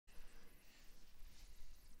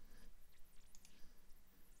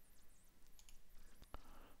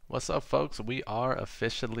What's up, folks? We are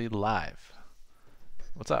officially live.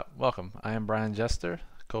 What's up? Welcome. I am Brian Jester,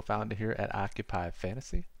 co-founder here at Occupy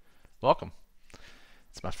Fantasy. Welcome.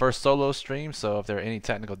 It's my first solo stream, so if there are any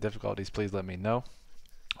technical difficulties, please let me know.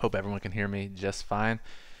 Hope everyone can hear me just fine.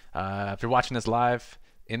 If you're watching this live,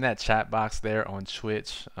 in that chat box there on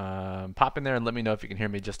Twitch, pop in there and let me know if you can hear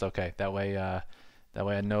me just okay. That way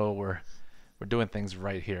I know we're doing things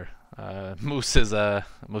right here. Moose is out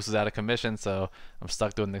of commission, so I'm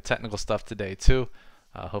stuck doing the technical stuff today too.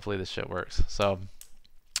 Hopefully this shit works. So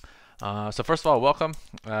first of all, welcome.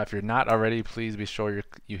 If you're not already, please be sure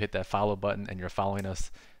you hit that follow button and you're following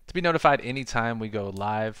us to be notified anytime we go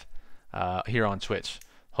live here on Twitch.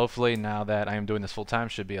 Hopefully now that I am doing this full time,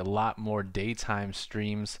 should be a lot more daytime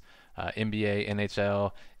streams, NBA,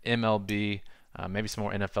 NHL, MLB, maybe some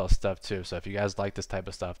more NFL stuff too. So if you guys like this type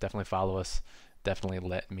of stuff, definitely follow us. Definitely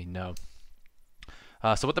let me know.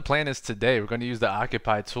 So what the plan is today, we're going to use the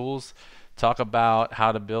Occupy tools, talk about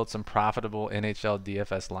how to build some profitable NHL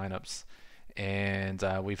DFS lineups. And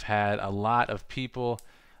we've had a lot of people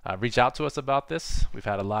reach out to us about this. We've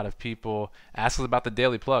had a lot of people ask us about the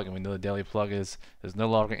daily plug, and we know the daily plug is no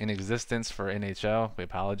longer in existence for NHL. We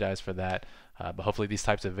apologize for that, but hopefully these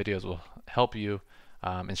types of videos will help you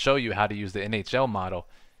and show you how to use the NHL model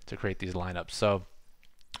to create these lineups. So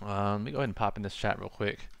let me go ahead and pop in this chat real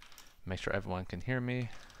quick, make sure everyone can hear me.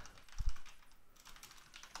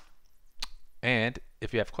 And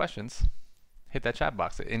if you have questions, hit that chat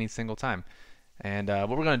box at any single time. And what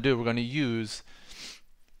we're going to do, we're going to use,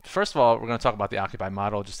 first of all, we're going to talk about the Occupy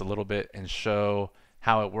model just a little bit and show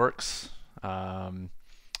how it works,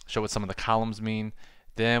 show what some of the columns mean.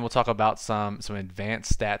 Then we'll talk about some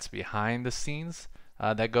advanced stats behind the scenes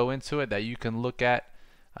that go into it that you can look at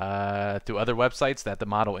through other websites that the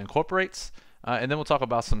model incorporates. And then we'll talk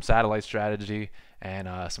about some satellite strategy and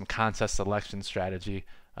some contest selection strategy,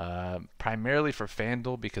 primarily for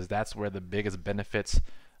FanDuel, because that's where the biggest benefits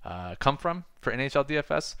come from for NHL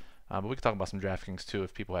DFS. But we can talk about some DraftKings too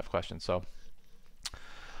if people have questions. So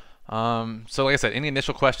like I said, any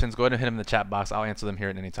initial questions, go ahead and hit them in the chat box. I'll answer them here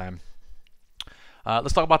at any time.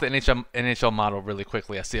 Let's talk about the NHL model really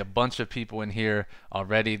quickly. I see a bunch of people in here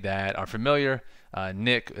already that are familiar.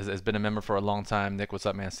 Nick has been a member for a long time. Nick, what's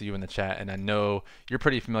up, man? I see you in the chat, and I know you're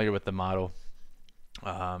pretty familiar with the model.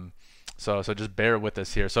 So just bear with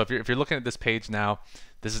us here. So if you're looking at this page now,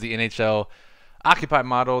 this is the NHL Occupy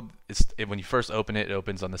model. When you first open it, it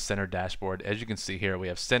opens on the center dashboard. As you can see here, we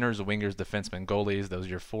have centers, wingers, defensemen, goalies. Those are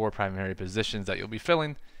your four primary positions that you'll be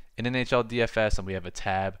filling in NHL DFS, and we have a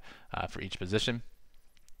tab for each position.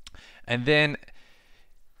 And then,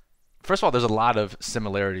 first of all, there's a lot of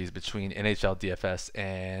similarities between NHL DFS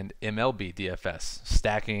and MLB DFS.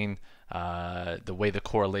 Stacking, the way the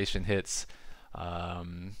correlation hits,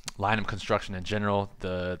 lineup construction in general,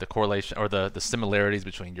 the correlation or the similarities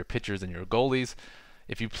between your pitchers and your goalies.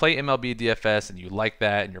 If you play MLB DFS and you like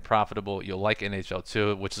that and you're profitable, you'll like NHL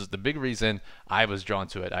too, which is the big reason I was drawn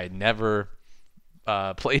to it. I had never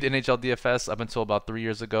played NHL DFS up until about 3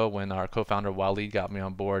 years ago when our co-founder Waleed got me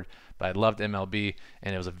on board, but I loved MLB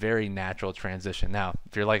and it was a very natural transition. Now,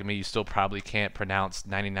 if you're like me, you still probably can't pronounce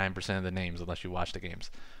 99% of the names unless you watch the games.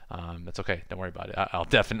 That's okay, don't worry about it. I'll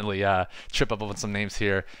definitely trip up on some names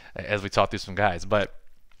here as we talk through some guys, but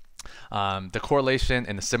the correlation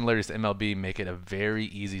and the similarities to MLB make it a very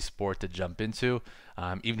easy sport to jump into,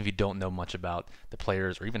 even if you don't know much about the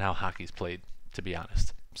players or even how hockey's played, to be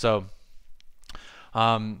honest. So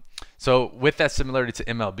with that similarity to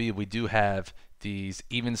MLB, we do have these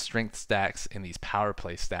even strength stacks and these power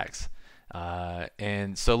play stacks.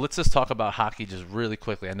 And so let's just talk about hockey just really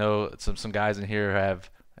quickly. I know some guys in here have,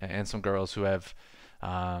 and some girls who have,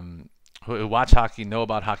 who watch hockey, know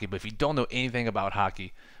about hockey, but if you don't know anything about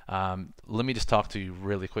hockey, let me just talk to you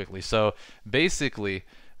really quickly. So basically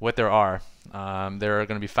what there are going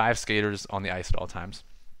to be 5 skaters on the ice at all times.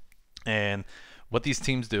 And what these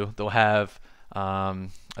teams do, they'll have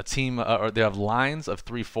a team, or they have lines of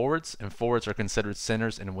 3 forwards, and forwards are considered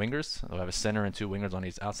centers and wingers. They'll have a center and 2 wingers on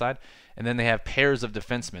each outside, and then they have pairs of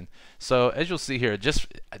defensemen. So as you'll see here, this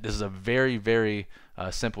is a very, very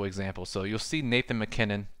simple example. So you'll see Nathan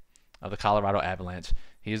MacKinnon of the Colorado Avalanche.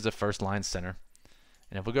 He's the first line center.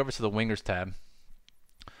 And if we go over to the wingers tab,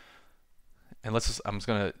 and I'm just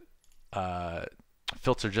gonna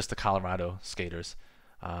filter just the Colorado skaters.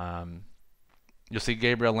 You'll see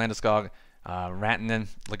Gabriel Landeskog, Rantanen,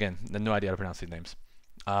 again, no idea how to pronounce these names.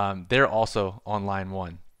 They're also on line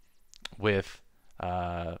 1 with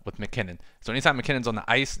MacKinnon. So anytime McKinnon's on the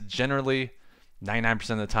ice, generally 99%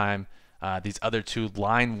 of the time, these other 2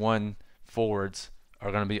 line 1 forwards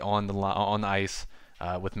are going to be on the ice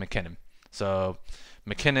with MacKinnon. So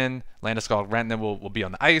McKinnon, Landeskog, Rantanen will be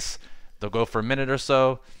on the ice. They'll go for a minute or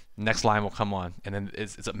so. Next line will come on, and then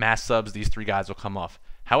it's a mass subs. These 3 guys will come off.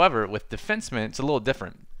 However, with defensemen, it's a little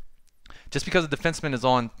different. Just because a defenseman is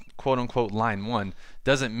on quote-unquote line 1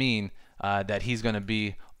 doesn't mean that he's going to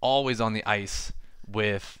be always on the ice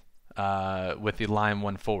with the line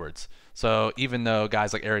 1 forwards. So even though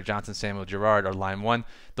guys like Eric Johnson, Samuel Girard are line 1,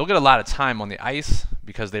 they'll get a lot of time on the ice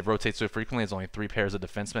because they rotate so frequently. There's only 3 pairs of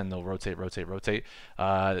defensemen, and they'll rotate.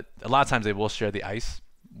 A lot of times they will share the ice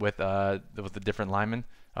with the different linemen,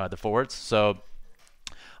 the forwards.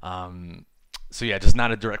 So yeah, just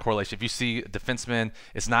not a direct correlation. If you see defensemen,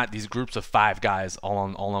 it's not these groups of 5 guys all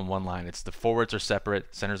on one line. It's the forwards are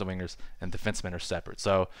separate, centers and wingers, and defensemen are separate.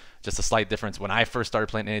 So just a slight difference. When I first started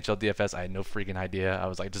playing NHL DFS, I had no freaking idea. I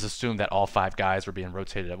was like, just assume that all 5 guys were being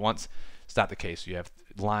rotated at once. It's not the case. You have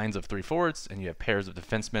lines of 3 forwards, and you have pairs of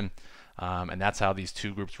defensemen, and that's how these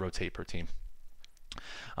 2 groups rotate per team.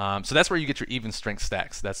 So that's where you get your even strength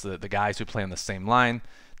stacks. That's the guys who play on the same line.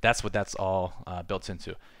 That's what that's all built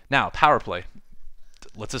into. Now, power play.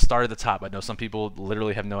 Let's just start at the top. I know some people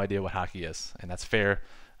literally have no idea what hockey is, and that's fair.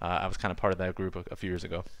 I was kind of part of that group a few years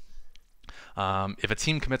ago. If a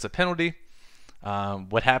team commits a penalty,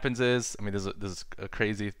 what happens is, I mean, there's a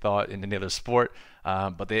crazy thought in any other sport,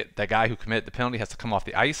 but that guy who committed the penalty has to come off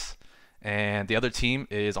the ice, and the other team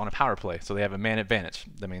is on a power play, so they have a man advantage.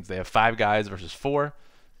 That means they have 5 guys versus 4,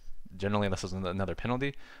 generally, unless there's another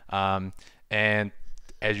penalty. And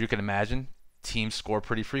as you can imagine, teams score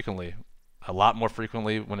pretty frequently. A lot more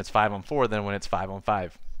frequently when it's 5-on-4 than when it's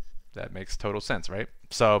 5-on-5. That makes total sense, right?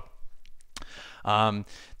 So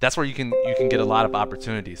that's where you can get a lot of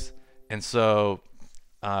opportunities. And so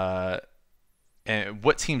and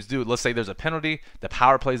what teams do, let's say there's a penalty, the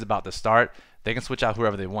power play is about to start, they can switch out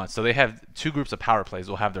whoever they want. So they have 2 groups of power plays.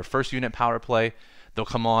 They'll have their first unit power play. They'll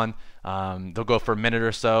come on. They'll go for a minute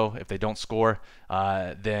or so. If they don't score,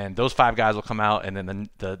 then those 5 guys will come out, and then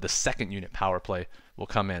the second unit power play will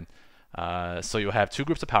come in. So you'll have 2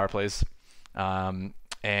 groups of power plays,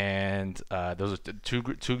 and those are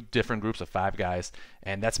two different groups of 5 guys,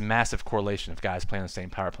 and that's massive correlation of guys playing the same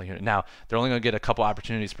power play unit. Now, they're only going to get a couple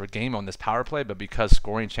opportunities per game on this power play, but because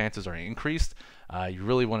scoring chances are increased, you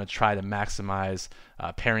really want to try to maximize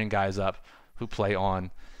pairing guys up who play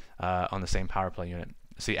on the same power play unit.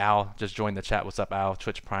 See, Al just joined the chat. What's up, Al?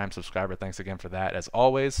 Twitch Prime subscriber. Thanks again for that, as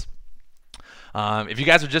always. If you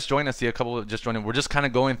guys are just joining us, see a couple just joining. We're just kind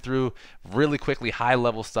of going through really quickly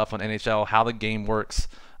high-level stuff on NHL, how the game works,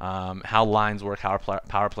 how lines work, how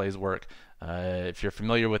power plays work. If you're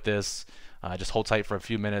familiar with this, just hold tight for a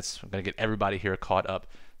few minutes. I'm going to get everybody here caught up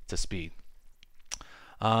to speed.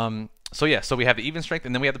 So yeah, so we have the even strength,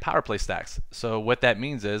 and then we have the power play stacks. So what that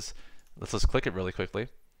means is, let's click it really quickly,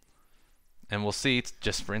 and we'll see,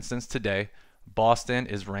 just for instance, today, Boston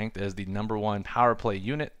is ranked as the #1 power play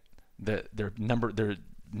unit. Their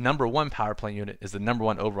number 1 power play unit is the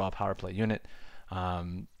 #1 overall power play unit.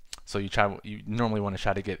 So you normally want to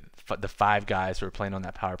try to get the 5 guys who are playing on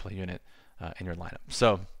that power play unit in your lineup.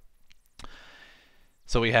 So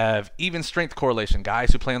we have even strength correlation,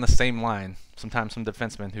 guys who play on the same line, sometimes some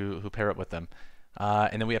defensemen who pair up with them.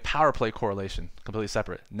 And then we have power play correlation, completely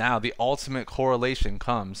separate. Now the ultimate correlation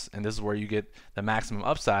comes, and this is where you get the maximum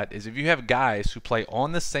upside, is if you have guys who play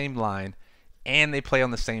on the same line and they play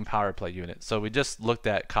on the same power play unit. So we just looked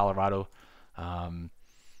at Colorado. Nathan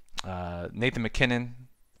McKinnon,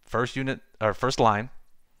 first line,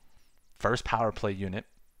 first power play unit,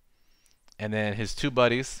 and then his 2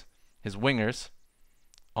 buddies, his wingers,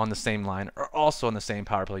 on the same line are also on the same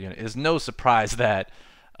power play unit. It is no surprise that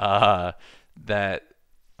I'm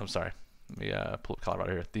sorry, let me pull up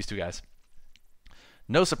Colorado here. These 2 guys.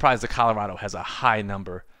 No surprise that Colorado has a high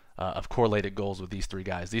number of correlated goals with these 3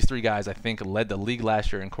 guys. These 3 guys, I think, led the league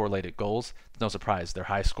last year in correlated goals. It's no surprise. They're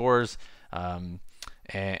high scorers, and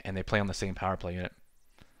they play on the same power play unit.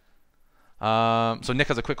 So Nick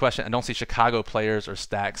has a quick question. I don't see Chicago players or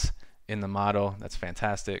stacks in the model. That's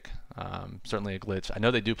fantastic. Certainly a glitch. I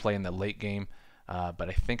know they do play in the late game, but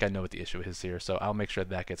I think I know what the issue is here. So I'll make sure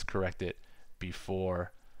that gets corrected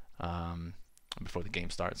before the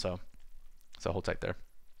game starts. So hold tight there.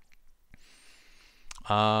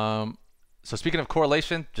 So speaking of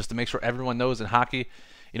correlation, just to make sure everyone knows in hockey,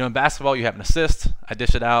 in basketball you have an assist, I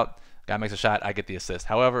dish it out, guy makes a shot, I get the assist.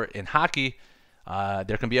 However, in hockey,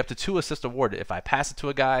 there can be up to 2 assists awarded. If I pass it to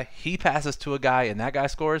a guy, he passes to a guy, and that guy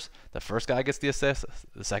scores, the first guy gets the assist,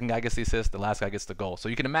 the second guy gets the assist, the last guy gets the goal. So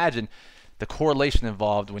you can imagine the correlation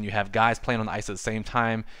involved when you have guys playing on the ice at the same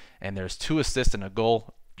time, and there's 2 assists and a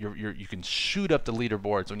goal. you can shoot up the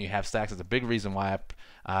leaderboards when you have stacks. It's a big reason why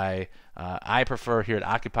I prefer here at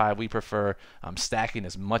Occupy. We prefer stacking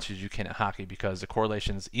as much as you can at hockey because the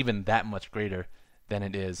correlation is even that much greater than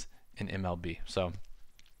it is in MLB. So,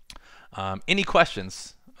 any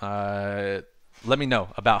questions? Let me know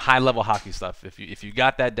about high-level hockey stuff. If you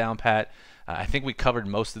got that down pat, I think we covered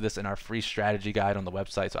most of this in our free strategy guide on the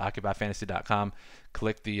website. So occupyfantasy.com.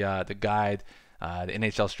 Click the guide, the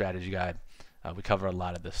NHL strategy guide. We cover a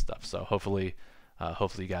lot of this stuff. So hopefully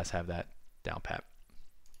you guys have that down pat.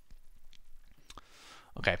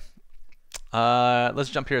 Okay. Let's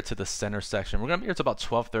jump here to the center section. We're going to be here to about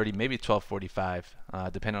 12:30, maybe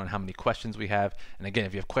 12:45, depending on how many questions we have. And again,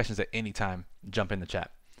 if you have questions at any time, jump in the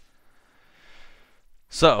chat.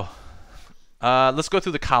 So let's go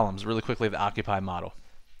through the columns really quickly of the Occupy model.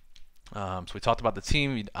 So we talked about the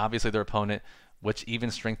team, obviously their opponent, which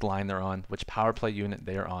even strength line they're on, which power play unit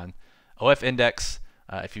they are on. OF index,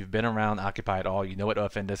 if you've been around Occupy at all, you know what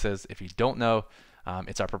OF index is. If you don't know,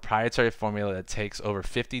 it's our proprietary formula that takes over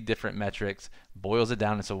 50 different metrics, boils it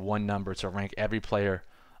down into one number to rank every player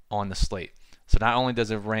on the slate. So not only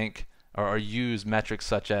does it rank or use metrics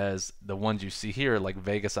such as the ones you see here, like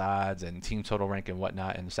Vegas odds and team total rank and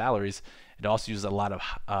whatnot and salaries, it also uses a lot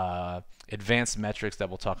of advanced metrics that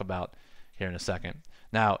we'll talk about here in a second.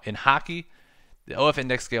 Now, in hockey, the OF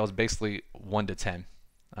index scale is basically 1 to 10.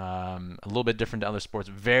 A little bit different to other sports.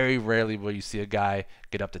 Very rarely will you see a guy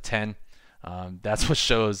get up to 10. That's what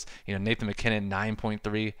shows, Nathan McKinnon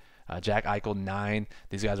 9.3, Jack Eichel 9.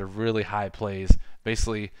 These guys are really high plays,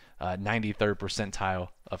 basically 93rd percentile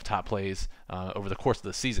of top plays over the course of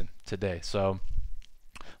the season today. So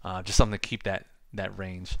just something to keep that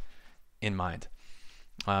range in mind.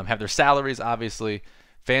 Have their salaries, obviously.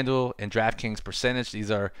 FanDuel and DraftKings percentage.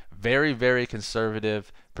 These are very, very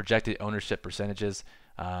conservative projected ownership percentages.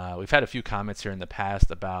 We've had a few comments here in the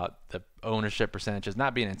past about the ownership percentages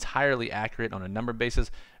not being entirely accurate on a number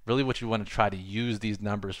basis. Really what you want to try to use these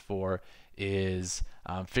numbers for is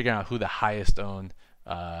figuring out who the highest owned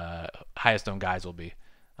guys will be.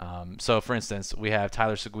 So for instance, we have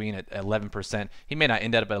Tyler Seguin at 11%. He may not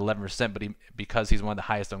end up at 11%, but because he's one of the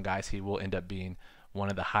highest owned guys, he will end up being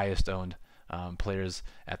one of the highest owned players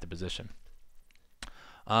at the position.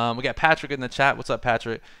 We got Patrick in the chat. What's up,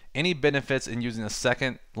 Patrick? Any benefits in using a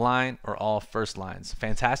second line or all first lines?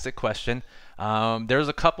 Fantastic question. There's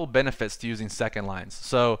a couple benefits to using second lines.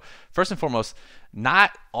 So first and foremost,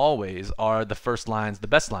 not always are the first lines the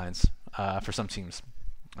best lines for some teams.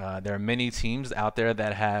 There are many teams out there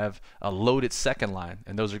that have a loaded second line,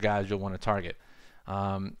 and those are guys you'll want to target.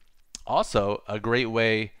 Also, a great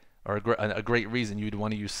way or a great reason you'd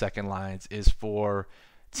want to use second lines is for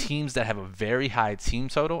teams that have a very high team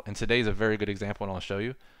total, and today's a very good example, and I'll show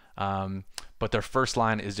you. But their first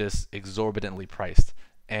line is just exorbitantly priced,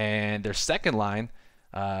 and their second line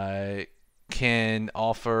can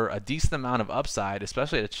offer a decent amount of upside,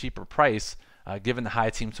 especially at a cheaper price, given the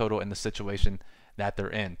high team total and the situation that they're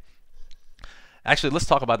in. Actually, let's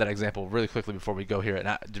talk about that example really quickly before we go here.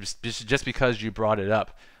 And just because you brought it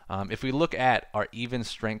up, if we look at our even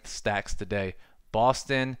strength stacks today,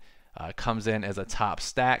 Boston comes in as a top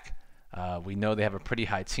stack. We know they have a pretty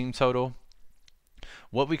high team total.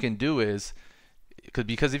 What we can do is,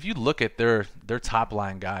 because if you look at their top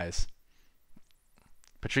line guys,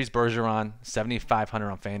 Patrice Bergeron,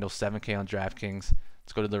 7,500 on FanDuel, 7K on DraftKings.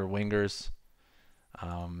 Let's go to their wingers.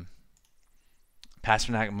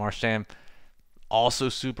 Pasternak and Marchand, also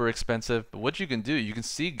super expensive. But what you can do, you can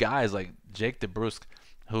see guys like Jake DeBrusk,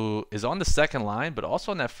 who is on the second line, but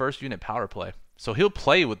also on that first unit power play. So he'll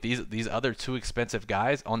play with these other two expensive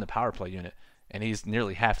guys on the power play unit, and he's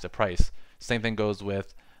nearly half the price. Same thing goes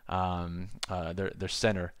with their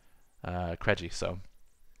center, Krejci. So,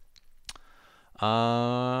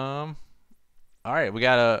 all right, we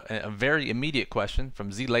got a very immediate question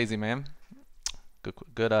from Z Lazy Man.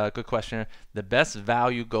 Good question. The best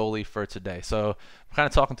value goalie for today. So we're kind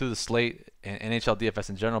of talking through the slate and NHL DFS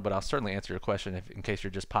in general, but I'll certainly answer your question in case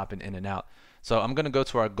you're just popping in and out. So I'm going to go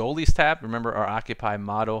to our goalies tab. Remember, our Occupy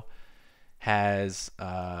model has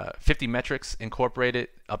 50 metrics incorporated,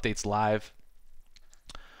 updates live.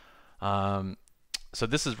 So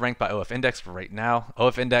this is ranked by OF index for right now.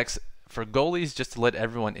 OF index for goalies, just to let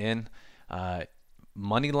everyone in,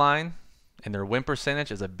 money line and their win percentage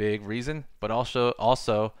is a big reason, but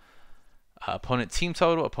also opponent team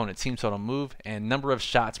total move, and number of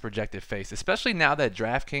shots projected face. Especially now that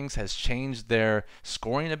DraftKings has changed their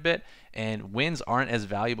scoring a bit, and wins aren't as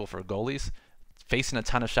valuable for goalies. Facing a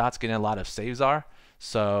ton of shots, getting a lot of saves are.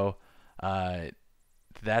 So that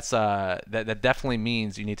definitely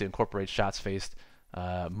means you need to incorporate shots faced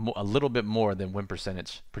a little bit more than win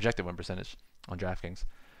percentage, projected win percentage on DraftKings.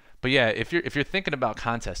 But yeah, if you're thinking about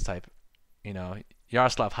contest type, you know,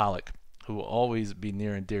 Yaroslav Halak, who will always be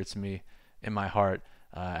near and dear to me in my heart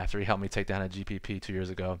after he helped me take down a GPP 2 years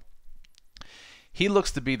ago. He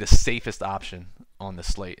looks to be the safest option on the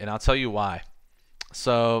slate, and I'll tell you why.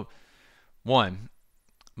 So, one,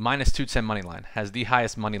 minus 210 money line, has the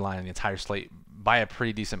highest money line in the entire slate by a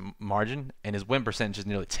pretty decent margin, and his win percentage is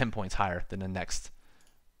nearly 10 points higher than the next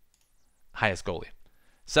highest goalie.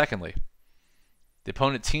 Secondly, the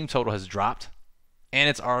opponent team total has dropped, and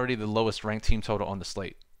it's already the lowest ranked team total on the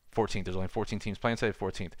slate. 14th. There's only 14 teams playing today,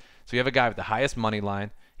 14th. So you have a guy with the highest money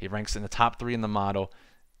line. He ranks in the top 3 in the model.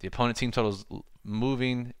 The opponent team total is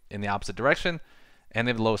moving in the opposite direction, and they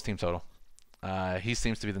have the lowest team total. He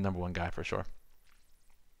seems to be the #1 guy for sure.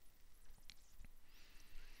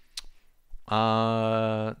 We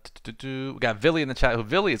got Villy in the chat. Who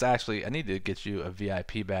Villy is actually, I need to get you a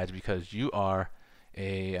VIP badge because you are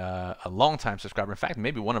a long-time subscriber. In fact,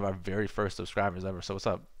 maybe one of our very first subscribers ever. So what's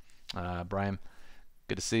up, Brian?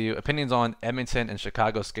 Good to see you. Opinions on Edmonton and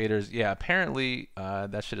Chicago skaters. Yeah, apparently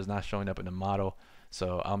that shit is not showing up in the model.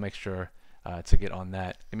 So I'll make sure to get on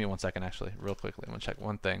that. Give me 1 second, actually, real quickly. I'm going to check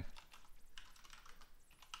one thing.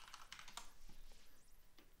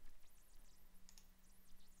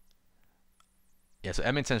 Yeah, so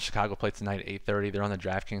Edmonton and Chicago play tonight at 8:30. They're on the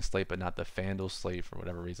DraftKings slate, but not the FanDuel slate for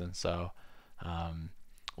whatever reason. So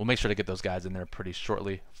we'll make sure to get those guys in there pretty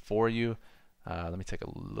shortly for you. Let me take a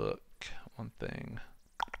look. One thing.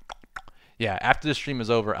 Yeah, after the stream is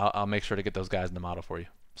over, I'll make sure to get those guys in the model for you.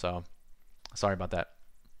 So sorry about that.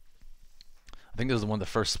 I think this is one of the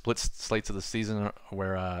first split slates of the season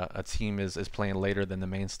where a team is playing later than the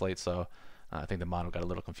main slate. So I think the model got a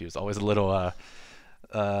little confused. Always a little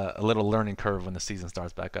learning curve when the season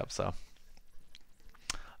starts back up. So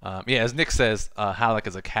yeah, as Nick says, Halleck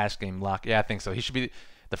is a cash game lock. Yeah, I think so. He should be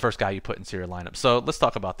the first guy you put into your lineup. So let's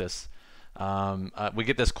talk about this. We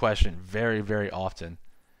get this question very, very often.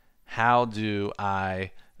 How do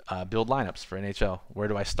I build lineups for NHL? Where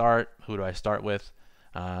do I start? Who do I start with?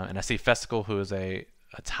 And I see Festival, who is a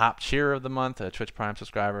top cheerer of the month, a Twitch Prime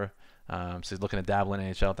subscriber. So he's looking to dabble in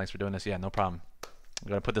NHL. Thanks for doing this. Yeah, no problem. I'm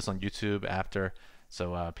going to put this on YouTube after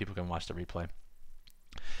so people can watch the replay.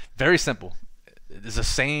 Very simple. It's the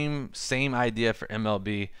same idea for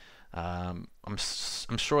MLB. I'm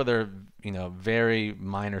sure there are very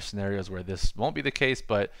minor scenarios where this won't be the case,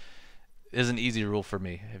 but it is an easy rule for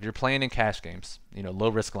me. If you're playing in cash games, low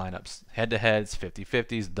risk lineups, head-to-heads,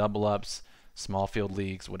 50-50s, double-ups, small field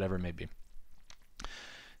leagues, whatever it may be.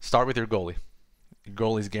 Start with your goalie. Your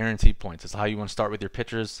goalie's guaranteed points. It's how you want to start with your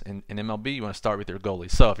pitchers in MLB. You want to start with your goalie.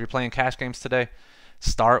 So if you're playing cash games today,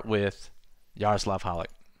 start with Yaroslav Halak.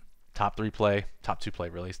 Top 3 play, top 2 play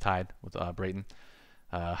really. He's tied with Brayton.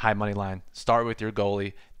 High money line. Start with your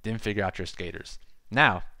goalie, then figure out your skaters.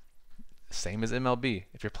 Now, same as MLB.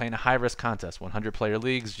 If you're playing a high-risk contest, 100-player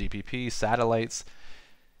leagues, GPP, satellites,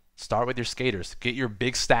 start with your skaters. Get your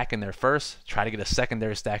big stack in there first. Try to get a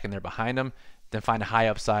secondary stack in there behind them. Then find a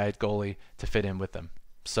high-upside goalie to fit in with them.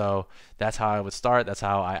 So that's how I would start. That's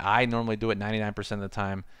how I normally do it 99% of the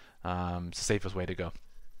time. It's the safest way to go.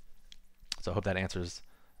 So I hope that answers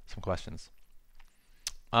some questions.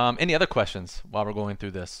 Any other questions while we're going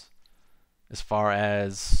through this? As far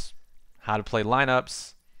as how to play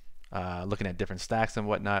lineups, looking at different stacks and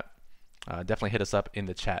whatnot, definitely hit us up in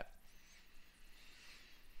the chat.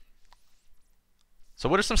 So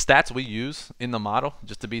what are some stats we use in the model,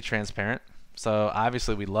 just to be transparent? So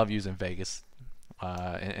obviously we love using Vegas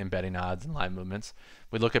in betting odds and live movements.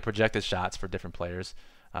 We look at projected shots for different players.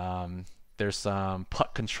 There's some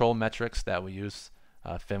puck control metrics that we use,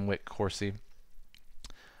 Fenwick, Corsi.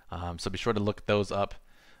 So be sure to look those up.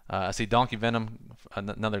 I see Donkey Venom,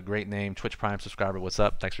 another great name, Twitch Prime subscriber. What's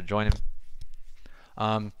up? Thanks for joining.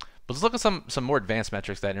 But let's look at some more advanced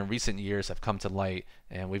metrics that in recent years have come to light,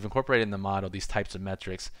 and we've incorporated in the model these types of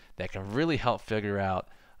metrics that can really help figure out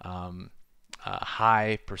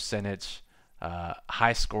high percentage,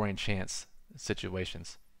 high scoring chance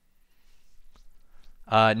situations.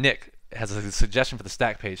 Nick has a suggestion for the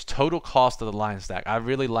stack page: total cost of the line stack. I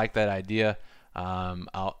really like that idea.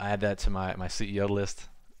 I'll add that to my CEO list,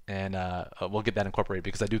 and we'll get that incorporated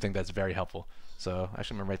because I do think that's very helpful. So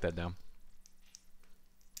actually, I'm gonna write that down.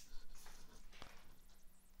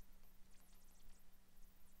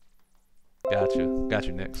 Got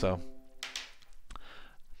you, Nick. So,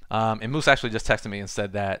 and Moose actually just texted me and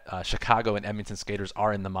said that Chicago and Edmonton skaters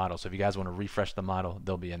are in the model. So if you guys want to refresh the model,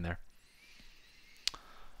 they'll be in there.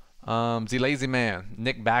 The Lazy Man,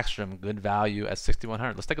 Nick Backstrom, good value at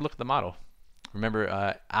 6,100. Let's take a look at the model.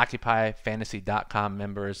 Remember, OccupyFantasy.com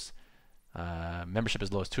members, membership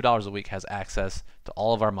as low as $2 a week has access to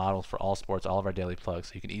all of our models for all sports, all of our daily plugs.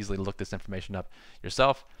 So you can easily look this information up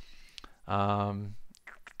yourself.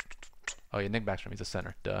 Oh yeah, Nick Backstrom, he's a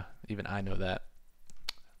center. Duh. Even I know that.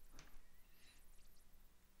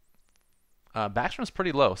 Backstrom's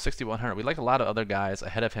pretty low, 6,100. We like a lot of other guys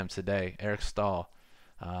ahead of him today. Eric Stahl,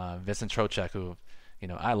 Vincent Trocheck, who,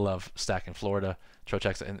 I love stacking Florida.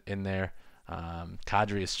 Trocheck's in there.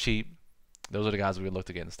 Kadri is cheap. Those are the guys we would look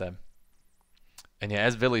to get instead. And yeah,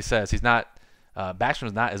 as Billy says, he's not.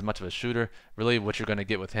 Backstrom's not as much of a shooter. Really, what you're going to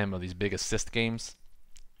get with him are these big assist games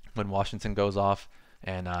when Washington goes off.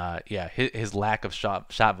 And yeah, his lack of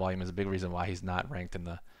shot volume is a big reason why he's not ranked in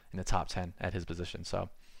the top 10 at his position. So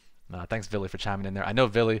thanks, Billy, for chiming in there. I know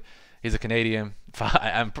Billy, he's a Canadian.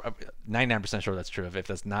 I'm 99% sure that's true. If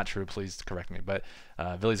that's not true, please correct me. But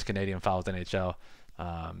Billy's a Canadian, follows NHL.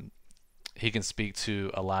 He can speak to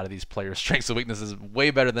a lot of these players' strengths and weaknesses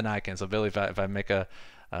way better than I can. So Billy, if I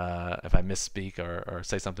misspeak or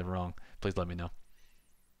say something wrong, please let me know.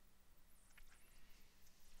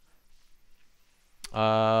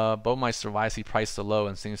 Bowmeister, why is he priced so low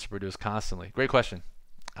and seems to produce constantly? Great question.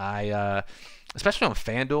 Especially on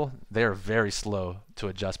FanDuel, they're very slow to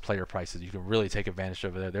adjust player prices. You can really take advantage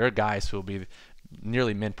of it. There are guys who will be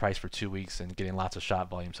nearly min price for 2 weeks and getting lots of shot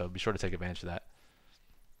volume, so be sure to take advantage of that.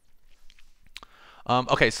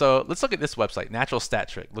 Okay, so let's look at this website, Natural Stat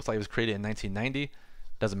Trick. Looks like it was created in 1990.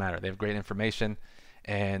 Doesn't matter. They have great information.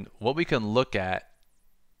 And what we can look at,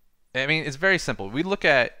 I mean, it's very simple. We look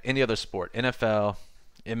at any other sport, NFL,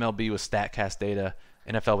 MLB with StatCast data,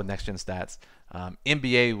 NFL with next-gen stats,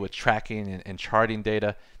 NBA with tracking and charting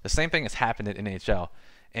data. The same thing has happened in NHL.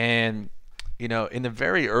 And, in the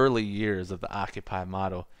very early years of the Occupy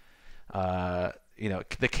model,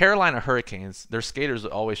 the Carolina Hurricanes, their skaters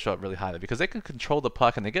always show up really highly because they can control the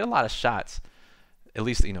puck and they get a lot of shots, at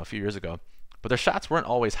least, a few years ago. But their shots weren't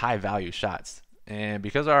always high-value shots. And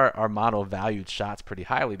because our model valued shots pretty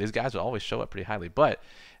highly, these guys would always show up pretty highly. But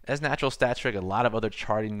as Natural Stat Trick, a lot of other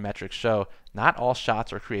charting metrics show, not all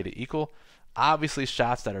shots are created equal. Obviously,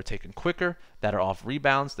 shots that are taken quicker, that are off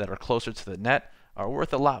rebounds, that are closer to the net are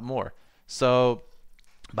worth a lot more. So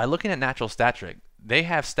by looking at Natural Stat Trick, they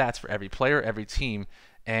have stats for every player, every team,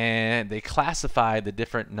 and they classify the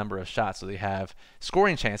different number of shots. So they have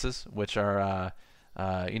scoring chances, which are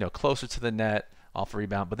closer to the net, off a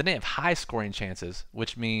rebound, but then they have high scoring chances,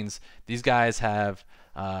 which means these guys have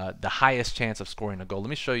the highest chance of scoring a goal. Let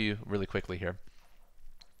me show you really quickly here.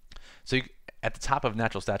 So at the top of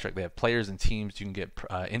Natural Stat Trick, they have players and teams. You can get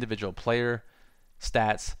individual player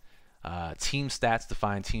stats, team stats to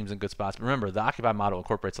find teams in good spots. But remember, the Occupy model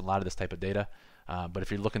incorporates a lot of this type of data. But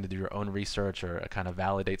if you're looking to do your own research or kind of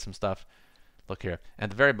validate some stuff, look here. At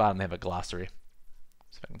the very bottom, they have a glossary.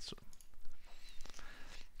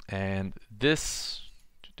 And this,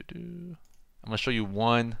 I'm going to show you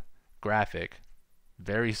one graphic,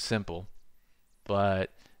 very simple,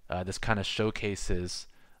 but this kind of showcases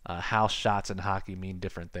how shots in hockey mean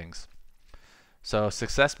different things. So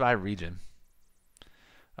success by region,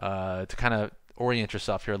 to kind of orient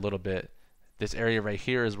yourself here a little bit, this area right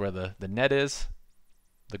here is where the net is,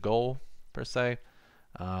 the goal per se,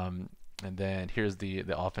 and then here's the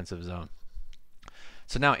offensive zone.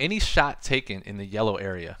 So now any shot taken in the yellow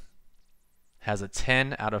area has a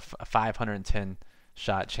 10 out of 510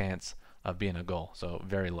 shot chance of being a goal, so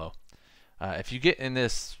very low. If you get in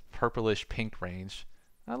this purplish pink range,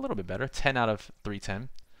 a little bit better, 10 out of 310.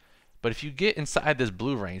 But if you get inside this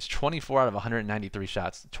blue range, 24 out of 193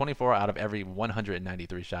 shots, 24 out of every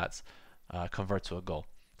 193 shots convert to a goal.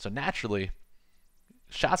 So naturally,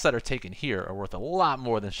 shots that are taken here are worth a lot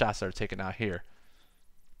more than shots that are taken out here.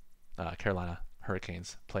 Carolina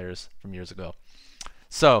Hurricanes players from years ago.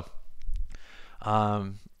 So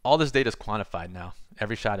all this data is quantified now.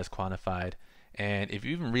 Every shot is quantified. And if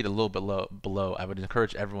you even read a little bit below, I would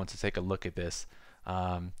encourage everyone to take a look at this.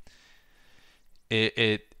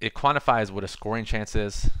 It quantifies what a scoring chance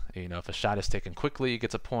is. If a shot is taken quickly, it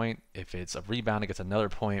gets a point. If it's a rebound, it gets another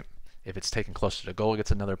point. If it's taken closer to the goal, it gets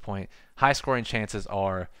another point. High scoring chances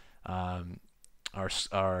are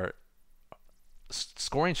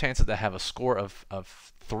scoring chances that have a score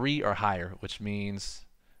of 3 or higher, which means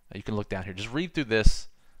you can look down here. Just read through this.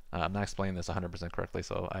 I'm not explaining this 100% correctly,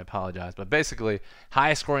 so I apologize. But basically,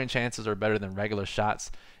 high scoring chances are better than regular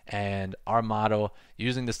shots. And our model,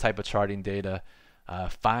 using this type of charting data,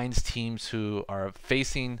 finds teams who are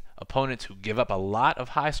facing opponents who give up a lot of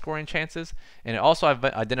high scoring chances. And it also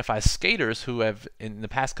identifies skaters who have, in the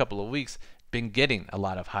past couple of weeks, been getting a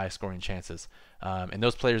lot of high scoring chances. And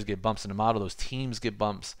those players get bumps in the model. Those teams get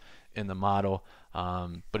bumps. in the model.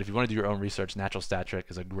 But if you want to do your own research, Natural Stat Trick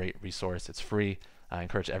is a great resource. It's free. I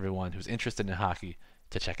encourage everyone who's interested in hockey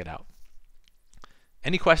to check it out.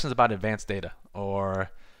 Any questions about advanced data or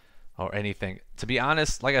anything? To be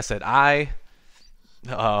honest, like I said, I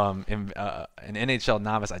am an NHL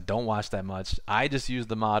novice. I don't watch that much. I just use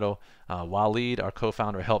the model. Waleed, our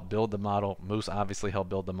co-founder, helped build the model. Moose obviously helped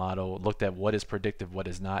build the model. Looked at what is predictive, what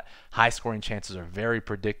is not. High scoring chances are very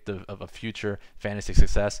predictive of a future fantasy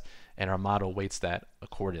success, and our model weights that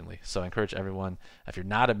accordingly. So I encourage everyone, if you're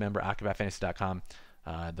not a member, OccupyFantasy.com,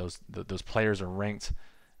 those players are ranked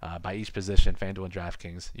by each position, FanDuel and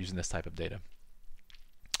DraftKings, using this type of data.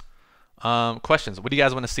 Questions? What do you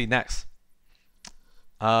guys want to see next?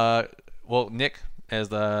 Well, Nick,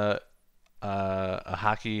 as a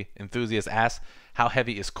hockey enthusiast, asked, how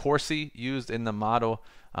heavy is Corsi used in the model?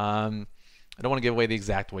 I don't want to give away the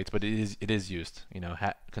exact weights, but it is used. You know,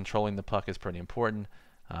 controlling the puck is pretty important.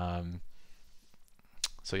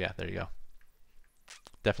 So yeah, there you go.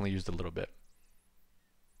 Definitely used a little bit.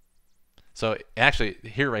 So actually,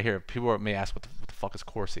 right here, people may ask, what the fuck is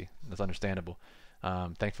Corsi? That's understandable.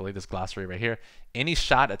 Thankfully, this glossary right here. Any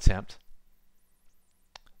shot attempt,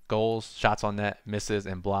 goals, shots on net, misses,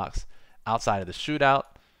 and blocks outside of the shootout.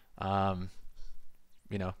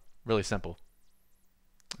 You know, really simple.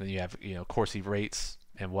 Then you have, you know, Corsi rates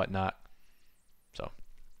and whatnot. So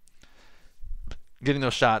getting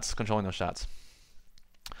those shots, controlling those shots.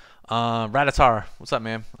 Raditar, what's up,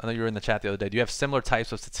 man? I know you were in the chat the other day. Do you have similar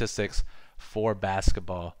types of statistics for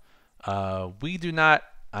basketball? We do not.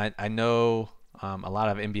 I know a lot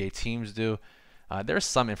of NBA teams do. There's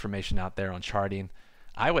some information out there on charting.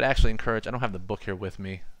 I would actually encourage, I don't have the book here with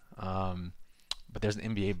me, but there's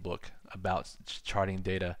an NBA book about charting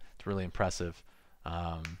data. It's really impressive.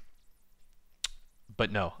 But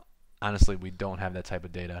no, honestly, we don't have that type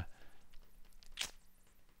of data.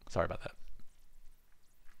 Sorry about that.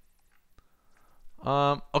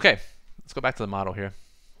 Okay, let's go back to the model here.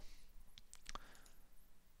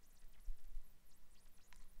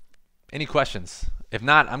 Any questions? If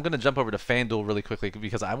not, I'm going to jump over to FanDuel really quickly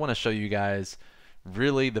because I want to show you guys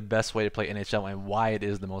really the best way to play NHL and why it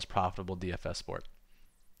is the most profitable DFS sport.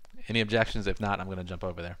 Any objections? If not, I'm going to jump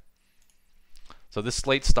over there. So this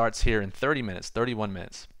slate starts here in 30 minutes, 31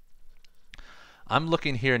 minutes. I'm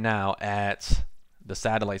looking here now at the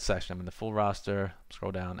satellite section. I'm in the full roster.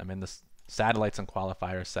 Scroll down. I'm in the satellites and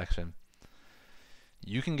qualifiers section.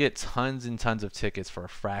 You can get tons and tons of tickets for a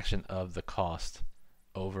fraction of the cost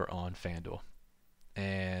over on FanDuel.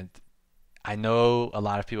 And I know a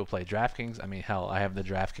lot of people play DraftKings. I mean, hell, I have the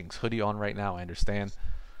DraftKings hoodie on right now. I understand.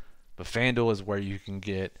 But FanDuel is where you can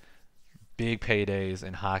get big paydays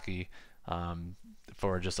in hockey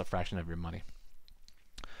for just a fraction of your money.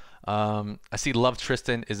 I see Love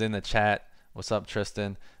Tristan is in the chat. What's up,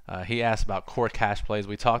 Tristan? He asked about core cash plays.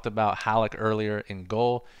 We talked about Halleck earlier in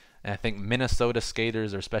goal. And I think Minnesota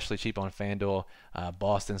skaters are especially cheap on FanDuel.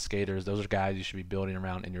 Boston skaters, those are guys you should be building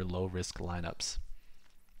around in your low-risk lineups.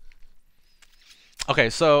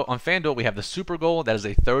 Okay, so on FanDuel, we have the Super Goal. That is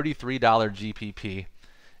a $33 GPP.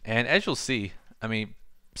 And as you'll see, I mean,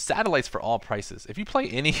 satellites for all prices. If you play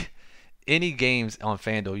any games on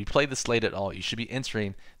FanDuel, you play the slate at all, you should be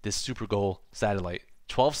entering this Super Goal satellite.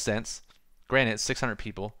 12 cents. Granted, 600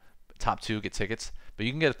 people, top 2 get tickets, but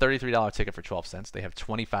you can get a $33 ticket for 12 cents. They have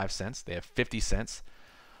 25 cents. They have 50 cents.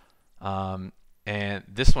 And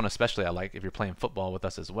this one especially I like if you're playing football with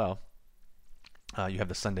us as well. You have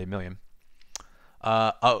the Sunday Million.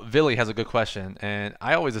 Villy has a good question, and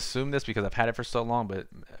I always assume this because I've had it for so long, but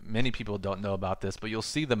many people don't know about this. But you'll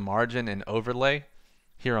see the margin and overlay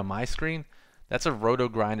here on my screen. That's a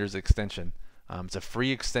RotoGrinders extension. It's a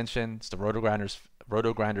free extension. It's the RotoGrinders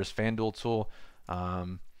FanDuel tool.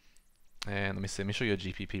 And let me see. Let me show you a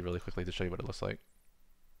GPP really quickly to show you what it looks like.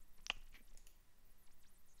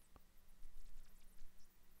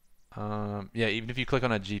 Yeah, even if you click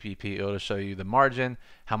on a GPP, it'll show you the margin,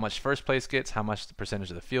 how much first place gets, how much the percentage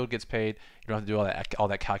of the field gets paid. You don't have to do all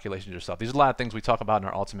that calculation yourself. These are a lot of things we talk about in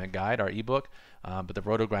our ultimate guide, our ebook, but the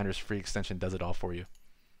RotoGrinders free extension does it all for you.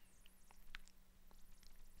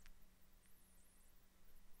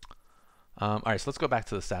 All right, so let's go back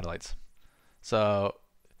to the satellites. So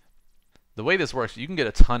the way this works, you can get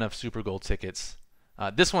a ton of Super Gold tickets.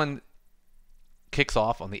 This one kicks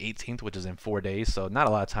off on the 18th, which is in 4 days, so not a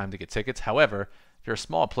lot of time to get tickets. However, if you're a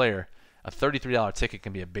small player, a $33 ticket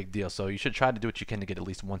can be a big deal, so you should try to do what you can to get at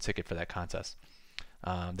least one ticket for that contest.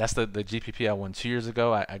 That's the GPP I won 2 years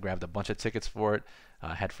ago. I grabbed a bunch of tickets for it,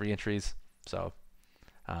 had free entries, so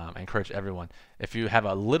I encourage everyone. If you have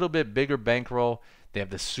a little bit bigger bankroll, they have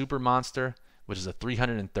the Super Monster, which is a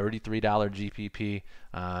 $333 GPP.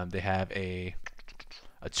 They have a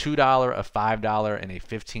 $2, a $5, and a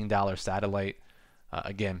 $15 satellite.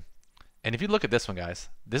 Again, and if you look at this one, guys,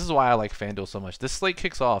 this is why I like FanDuel so much. This slate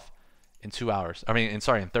kicks off in 2 hours. In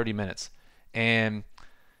 30 minutes. And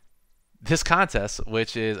this contest,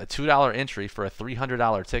 which is a $2 entry for a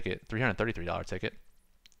 $300 ticket, $333 ticket,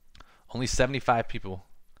 only 75 people.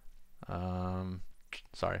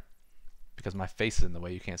 Sorry, because my face is in the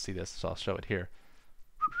way, you can't see this, so I'll show it here.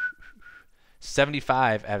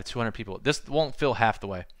 75 out of 200 people. This won't fill half the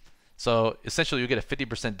way. So essentially, you get a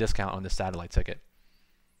 50% discount on this satellite ticket.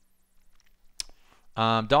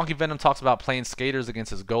 Donkey Venom talks about playing skaters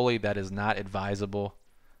against his goalie. That is not advisable.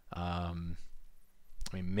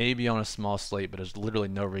 Maybe on a small slate, but there's literally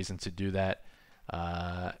no reason to do that.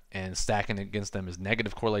 And stacking against them is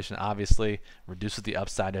negative correlation, obviously. Reduces the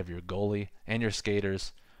upside of your goalie and your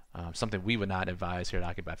skaters. Something we would not advise here at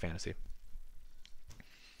Occupy Fantasy.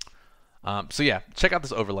 So yeah, check out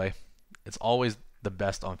this overlay. It's always the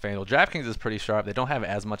best on FanDuel. DraftKings is pretty sharp. They don't have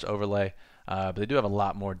as much overlay, but they do have a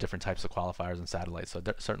lot more different types of qualifiers and satellites. So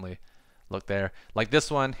certainly look there. Like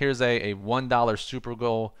this one, here's a $1 Super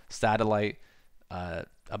Goal satellite,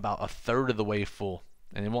 about a third of the way full,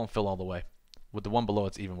 and it won't fill all the way. With the one below,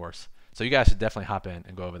 it's even worse. So you guys should definitely hop in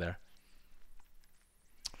and go over there.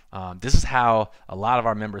 This is how a lot of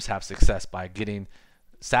our members have success, by getting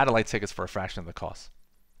satellite tickets for a fraction of the cost.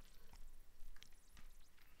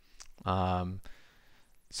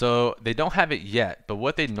 So they don't have it yet, but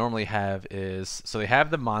what they normally have is, so they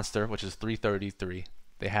have the Monster, which is $333.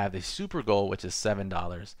 They have the Super Goal, which is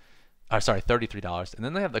 $33, and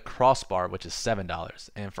then they have the Crossbar, which is $7.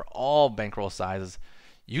 And for all bankroll sizes,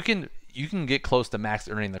 you can get close to max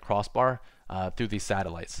earning the Crossbar through these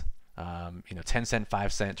satellites. 10 cent,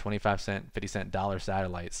 5 cent, 25 cent, 50 cent dollar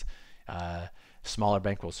satellites. Smaller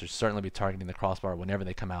bankrolls should certainly be targeting the Crossbar whenever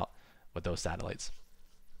they come out with those satellites.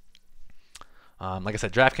 Like I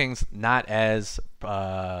said, DraftKings not as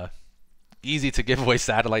easy to give away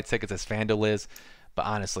satellite tickets as FanDuel is. But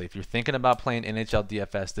honestly, if you're thinking about playing NHL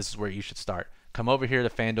DFS, this is where you should start. Come over here to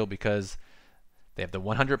FanDuel because they have the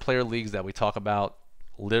 100-player leagues that we talk about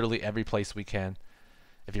literally every place we can.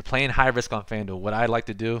 If you're playing high risk on FanDuel, what I like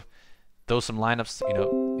to do, throw some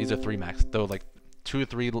lineups. These are 3 max. Throw like 2 or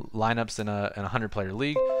 3 lineups in a 100-player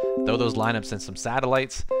league. Throw those lineups in some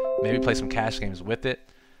satellites. Maybe play some cash games with it.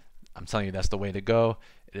 I'm telling you, that's the way to go.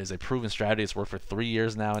 It is a proven strategy. It's worked for 3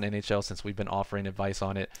 years now in NHL since we've been offering advice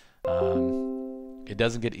on it. It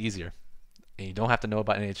doesn't get easier, and you don't have to know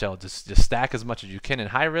about NHL. Just stack as much as you can in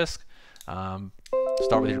high risk.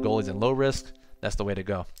 Start with your goalies in low risk. That's the way to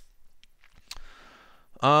go.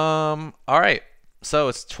 All right. So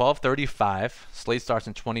it's 12:35. Slate starts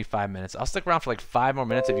in 25 minutes. I'll stick around for like 5 more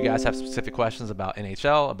minutes if you guys have specific questions about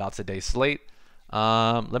NHL, about today's slate.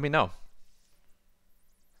 Let me know.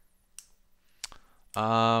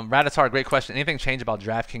 Raditar, great question. Anything change about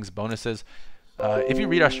DraftKings bonuses? If you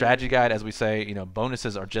read our strategy guide, as we say,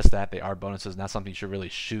 bonuses are just that. They are bonuses, not something you should really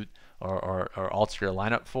shoot or alter your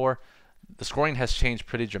lineup for. The scoring has changed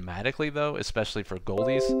pretty dramatically, though, especially for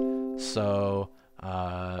goalies. So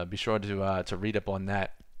be sure to read up on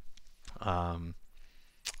that.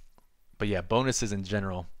 But yeah, bonuses in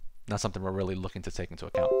general, not something we're really looking to take into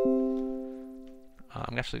account.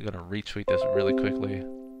 I'm actually going to retweet this really quickly.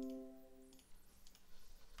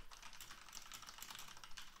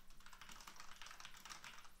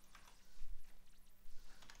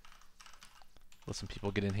 Let some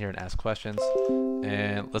people get in here and ask questions,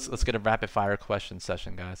 and let's get a rapid fire question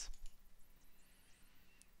session, guys.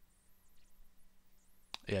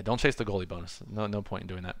 Yeah, don't chase the goalie bonus. No point in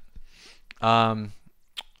doing that. All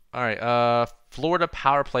right. Florida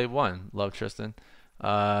power play 1. Love Tristan.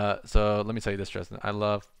 So let me tell you this, Tristan. I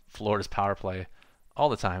love Florida's power play all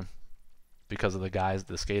the time because of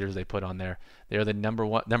the skaters they put on there. They are the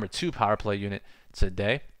number 2 power play unit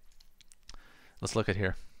today. Let's look at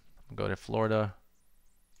here. Go to Florida.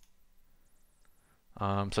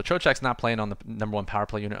 So Trocheck's not playing on the number 1 power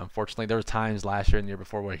play unit, unfortunately. There were times last year and the year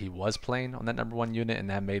before where he was playing on that number 1 unit, and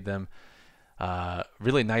that made them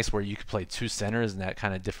really nice, where you could play 2 centers, and that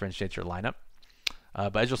kind of differentiates your lineup.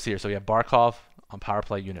 But as you'll see here, so we have Barkov on power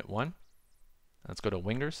play unit 1. Let's go to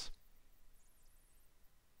wingers.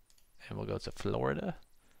 And we'll go to Florida.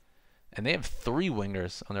 And they have 3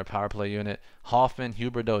 wingers on their power play unit. Hoffman,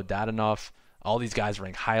 Huberdeau, Dadonov. All these guys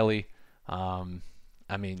rank highly.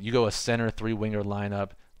 I mean, you go a center 3-winger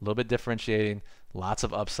lineup, a little bit differentiating, lots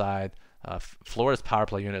of upside. Florida's power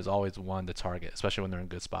play unit is always one to target, especially when they're in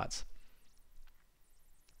good spots.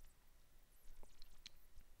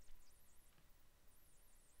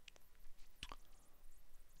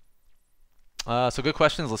 So good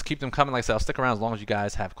questions. Let's keep them coming. Like I said, I'll stick around as long as you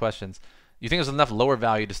guys have questions. You think there's enough lower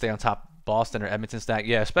value to stay on top Boston or Edmonton stack?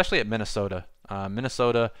 Yeah, especially at Minnesota.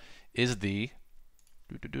 Minnesota is the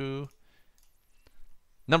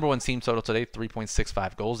number one team total today,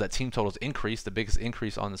 3.65 goals. That team total's increased, the biggest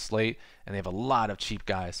increase on the slate, and they have a lot of cheap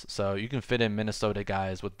guys. So you can fit in Minnesota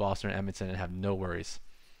guys with Boston and Edmonton and have no worries.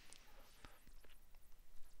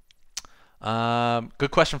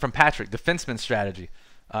 Good question from Patrick. Defenseman strategy.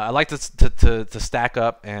 I like to stack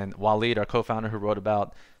up, and Waleed, our co-founder who wrote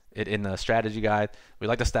about it in the strategy guide, we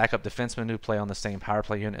like to stack up defensemen who play on the same power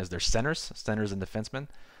play unit as their centers and defensemen.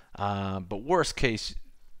 But worst case,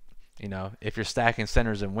 if you're stacking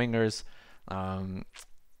centers and wingers,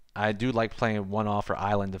 I do like playing one-off or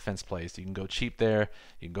island defense plays. You can go cheap there,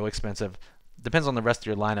 you can go expensive. Depends on the rest of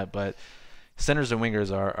your lineup, but centers and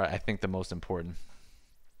wingers are I think, the most important.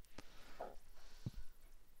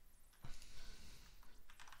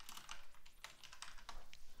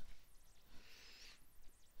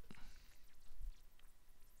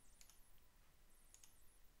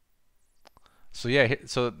 So yeah,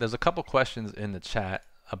 so there's a couple questions in the chat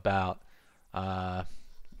about I'm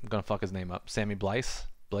gonna fuck his name up, Sammy Blaise,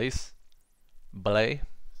 Blay,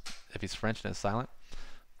 if he's French and it's silent.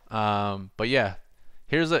 But yeah,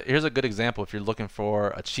 here's a good example if you're looking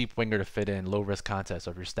for a cheap winger to fit in low risk contest,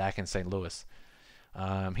 or if you're stacking St. Louis.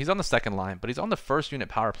 He's on the second line, but he's on the first unit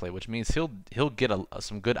power play, which means he'll get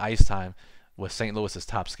some good ice time with St. Louis's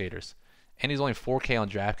top skaters. And he's only 4K on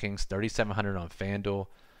DraftKings, 3,700 on FanDuel.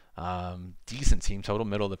 Decent team total,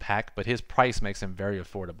 middle of the pack, but his price makes him very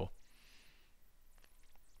affordable.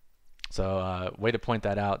 So way to point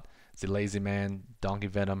that out. It's a lazy man, Donkey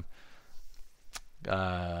Venom.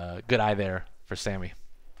 Good eye there for Sammy.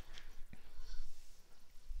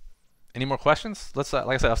 Any more questions? Let's like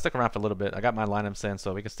I said, I'll stick around for a little bit. I got my lineups in,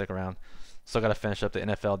 so we can stick around. Still got to finish up the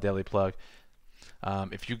NFL Daily Plug.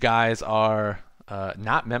 If you guys are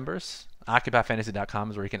not members,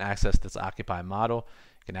 OccupyFantasy.com is where you can access this Occupy model.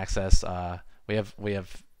 You can access. We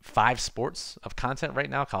have 5 sports of content right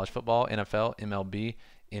now: college football, NFL, MLB,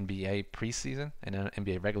 NBA preseason, and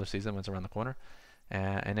NBA regular season when it's around the corner,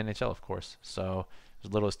 and NHL, of course. So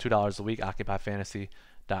as little as $2 a week,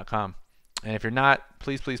 OccupyFantasy.com. And if you're not,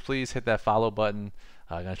 please hit that follow button.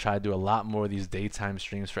 I'm going to try to do a lot more of these daytime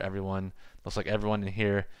streams for everyone. Looks like everyone in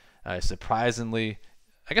here is surprisingly,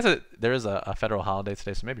 I guess there is a federal holiday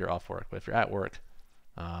today, so maybe you're off work. But if you're at work,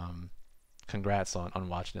 congrats on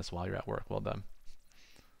watching this while you're at work. Well done.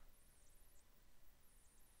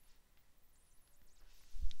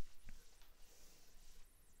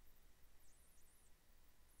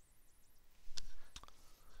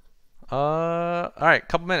 All right,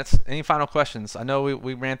 couple minutes. Any final questions? I know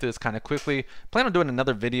we ran through this kind of quickly. Plan on doing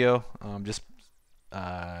another video, just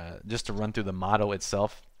to run through the model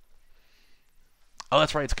itself. Oh,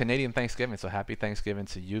 that's right. It's Canadian Thanksgiving, so happy Thanksgiving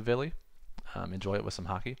to you, Billy. Enjoy it with some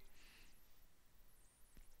hockey.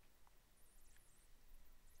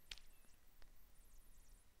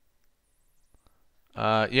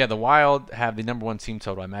 Yeah, the Wild have the #1 team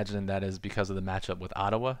total. I imagine that is because of the matchup with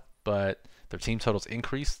Ottawa, but their team totals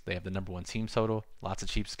increased. They have the #1 team total. Lots of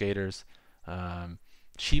cheap skaters.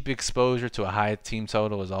 Cheap exposure to a high team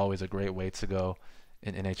total is always a great way to go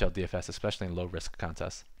in NHL DFS, especially in low risk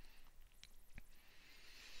contests.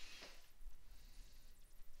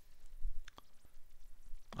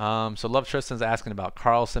 So Love Tristan's asking about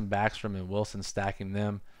Carlson, Backstrom, and Wilson, stacking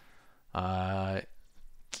them.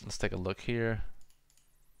 Let's take a look here.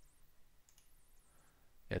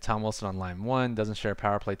 Yeah, Tom Wilson on line 1 doesn't share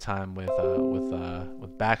power play time with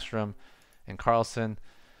Backstrom and Carlson.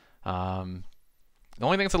 The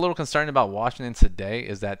only thing that's a little concerning about Washington today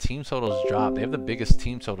is that team totals drop. They have the biggest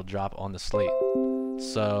team total drop on the slate,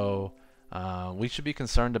 so we should be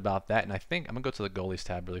concerned about that. And I think I'm gonna go to the goalies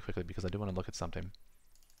tab really quickly because I do want to look at something.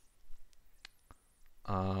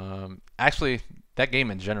 Actually, that game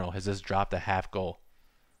in general has just dropped a half goal.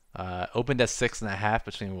 Opened at 6.5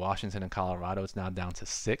 between Washington and Colorado. It's now down to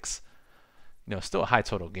 6. Still a high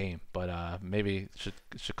total game, but maybe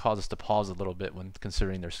should cause us to pause a little bit when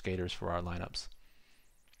considering their skaters for our lineups.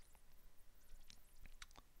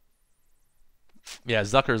 Yeah,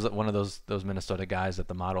 Zucker's one of those Minnesota guys that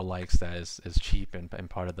the model likes, that is cheap and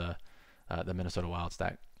part of the Minnesota Wild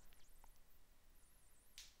stack.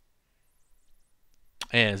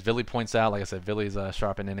 And as Billy points out, like I said, Billy's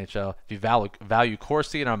sharp in NHL. If you value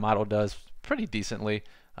Corsi, and our model does pretty decently,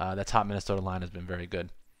 that top Minnesota line has been very good.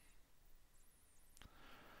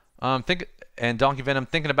 And Donkey Venom,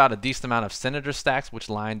 thinking about a decent amount of Senator stacks. Which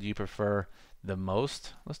line do you prefer the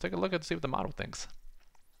most? Let's take a look and see what the model thinks.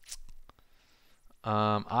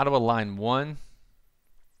 Ottawa line 1,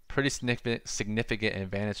 pretty significant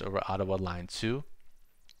advantage over Ottawa line 2.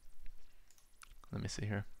 Let me see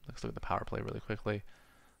here. Let's look at the power play really quickly.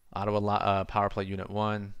 Ottawa power play unit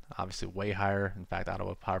 1, obviously way higher. In fact,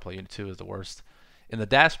 Ottawa power play unit 2 is the worst in the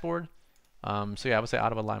dashboard. So yeah, I would say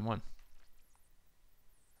Ottawa line 1.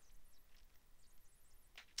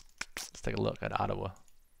 Let's take a look at Ottawa.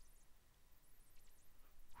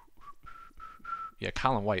 Yeah,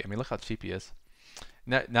 Colin White. I mean, look how cheap he is.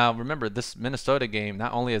 Now remember, this Minnesota game,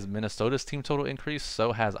 not only has Minnesota's team total increased,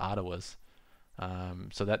 so has Ottawa's.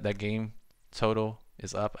 So that game total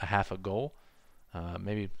is up a half a goal.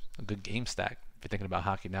 Maybe a good game stack if you're thinking about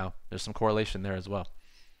hockey now. There's some correlation there as well.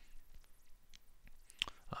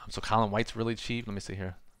 So Colin White's really cheap. Let me see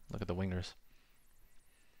here. Look at the wingers.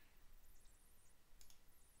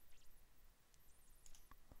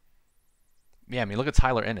 Yeah, I mean, look at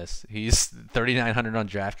Tyler Ennis. He's 3,900 on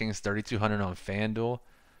DraftKings, 3,200 on FanDuel.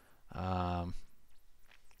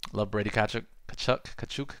 Love Brady Tkachuk.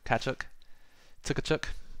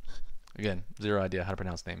 Again, zero idea how to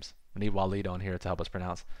pronounce names. I need Waleed on here to help us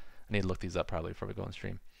pronounce. I need to look these up probably before we go on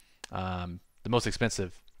stream. The most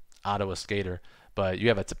expensive Ottawa skater, but you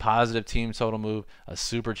have a positive team total move, a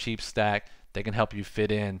super cheap stack. They can help you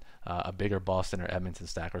fit in a bigger Boston or Edmonton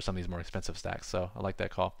stack or some of these more expensive stacks. So I like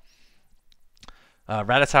that call.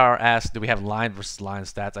 Radatower asked, do we have line versus line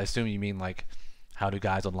stats? I assume you mean like how do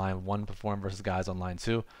guys on line 1 perform versus guys on line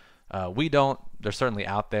 2? We don't. They're certainly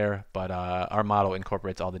out there, but our model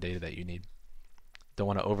incorporates all the data that you need. Don't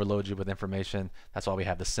want to overload you with information. That's why we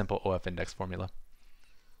have the simple OF index formula.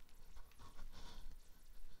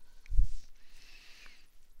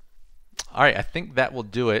 All right, I think that will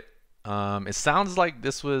do it. It sounds like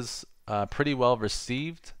this was pretty well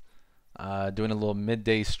received, doing a little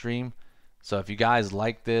midday stream. So if you guys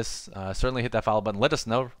like this, certainly hit that follow button. Let us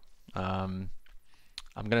know. I'm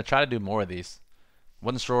going to try to do more of these.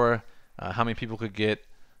 Wasn't sure how many people could get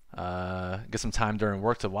some time during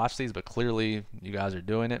work to watch these, but clearly you guys are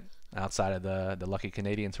doing it outside of the lucky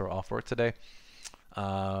Canadians who are off work today.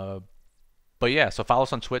 But yeah, so follow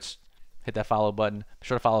us on Twitch. Hit that follow button. Be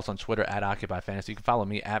sure to follow us on Twitter at Occupy Fantasy. You can follow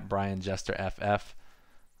me at Brian Jester FF.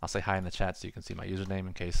 I'll say hi in the chat so you can see my username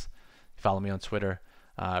in case you follow me on Twitter.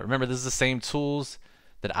 Remember, this is the same tools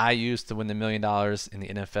that I used to win the $1 million in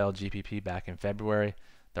the NFL GPP back in February.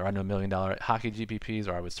 There are no $1 million hockey GPPs,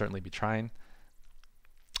 or I would certainly be trying.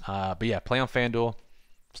 But yeah, play on FanDuel.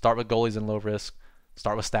 Start with goalies and low risk.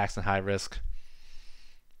 Start with stacks and high risk.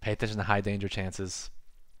 Pay attention to high danger chances.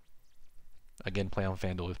 Again, play on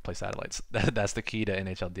FanDuel with play satellites. That's the key to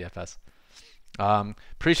NHL DFS.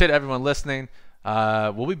 Appreciate everyone listening.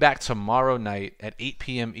 We'll be back tomorrow night at 8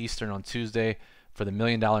 p.m. Eastern on Tuesday for the $1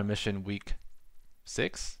 Million Mission Week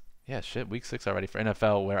 6. Yeah, shit, Week 6 already for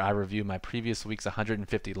NFL, where I review my previous week's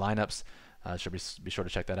 150 lineups. Should be sure to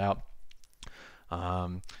check that out.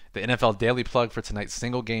 The NFL Daily Plug for tonight's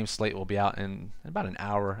single game slate will be out in about an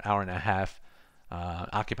hour and a half.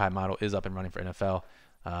 Occupy model is up and running for NFL.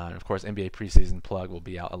 And of course, NBA preseason plug will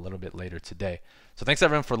be out a little bit later today. So thanks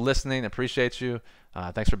everyone for listening. Appreciate you.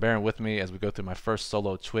 Thanks for bearing with me as we go through my first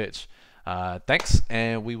solo Twitch. Thanks,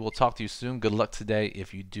 and we will talk to you soon. Good luck today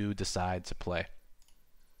if you do decide to play.